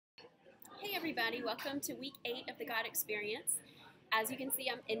everybody, welcome to week 8 of the God Experience. As you can see,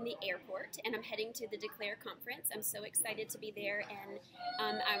 I'm in the airport and I'm heading to the Declare conference. I'm so excited to be there, and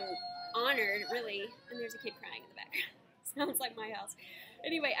I'm honored, really, and there's a kid crying in the background. Sounds like my house.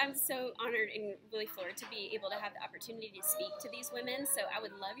 Anyway, I'm so honored and really floored to be able to have the opportunity to speak to these women. So I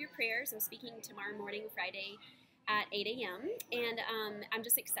would love your prayers. I'm speaking tomorrow morning, Friday, at 8 a.m. And I'm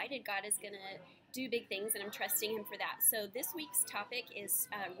just excited. God is going to do big things, and I'm trusting Him for that. So this week's topic is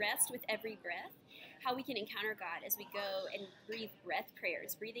rest with every breath, how we can encounter God as we go and breathe breath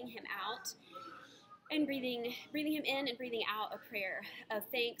prayers, breathing Him out and breathing Him in and breathing out a prayer of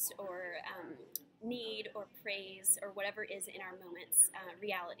thanks or need or praise or whatever is in our moment's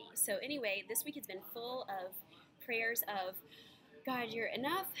reality. So anyway, this week has been full of prayers of, God, you're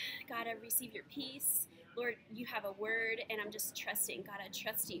enough. God, I receive your peace. Lord, you have a word, and I'm just trusting. God, I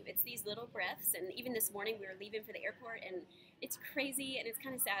trust you. It's these little breaths, and even this morning we were leaving for the airport, and it's crazy, and it's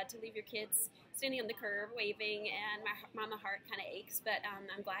kind of sad to leave your kids standing on the curb waving, and my heart kind of aches, but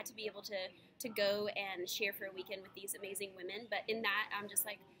I'm glad to be able to go and share for a weekend with these amazing women. But in that, I'm just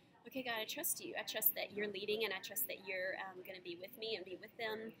like, okay, God, I trust you. I trust that you're leading, and I trust that you're going to be with me and be with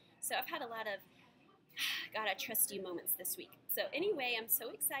them. So I've had a lot of God, I trust you moments this week. So anyway, I'm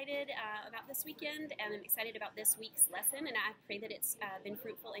so excited about this weekend, and I'm excited about this week's lesson, and I pray that it's been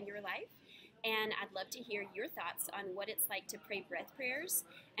fruitful in your life. And I'd love to hear your thoughts on what it's like to pray breath prayers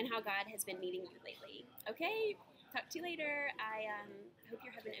and how God has been meeting you lately. Okay, talk to you later. I hope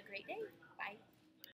you're having a great day.